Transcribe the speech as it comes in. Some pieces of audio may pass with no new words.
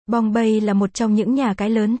Bongbay là một trong những nhà cái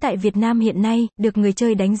lớn tại Việt Nam hiện nay, được người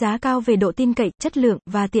chơi đánh giá cao về độ tin cậy, chất lượng,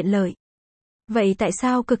 và tiện lợi. Vậy tại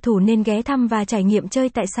sao cực thủ nên ghé thăm và trải nghiệm chơi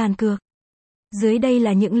tại sàn cược? Dưới đây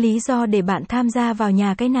là những lý do để bạn tham gia vào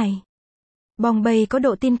nhà cái này. Bongbay có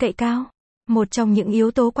độ tin cậy cao. Một trong những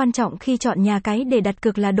yếu tố quan trọng khi chọn nhà cái để đặt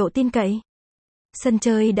cược là độ tin cậy. Sân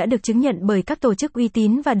chơi đã được chứng nhận bởi các tổ chức uy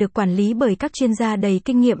tín và được quản lý bởi các chuyên gia đầy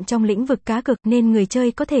kinh nghiệm trong lĩnh vực cá cược nên người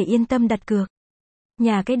chơi có thể yên tâm đặt cược.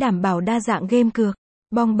 Nhà cái đảm bảo đa dạng game cược.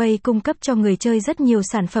 Bongbay cung cấp cho người chơi rất nhiều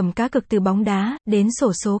sản phẩm cá cược từ bóng đá, đến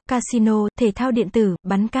xổ số, casino, thể thao điện tử,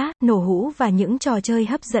 bắn cá, nổ hũ và những trò chơi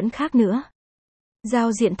hấp dẫn khác nữa.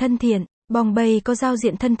 Giao diện thân thiện. Bongbay có giao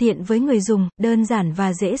diện thân thiện với người dùng, đơn giản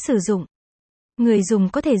và dễ sử dụng. Người dùng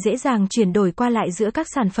có thể dễ dàng chuyển đổi qua lại giữa các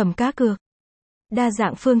sản phẩm cá cược. Đa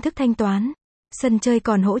dạng phương thức thanh toán. Sân chơi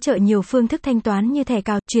còn hỗ trợ nhiều phương thức thanh toán như thẻ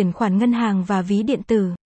cào, chuyển khoản ngân hàng và ví điện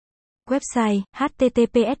tử. Website: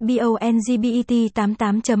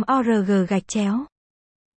 https://bongbet88.org/.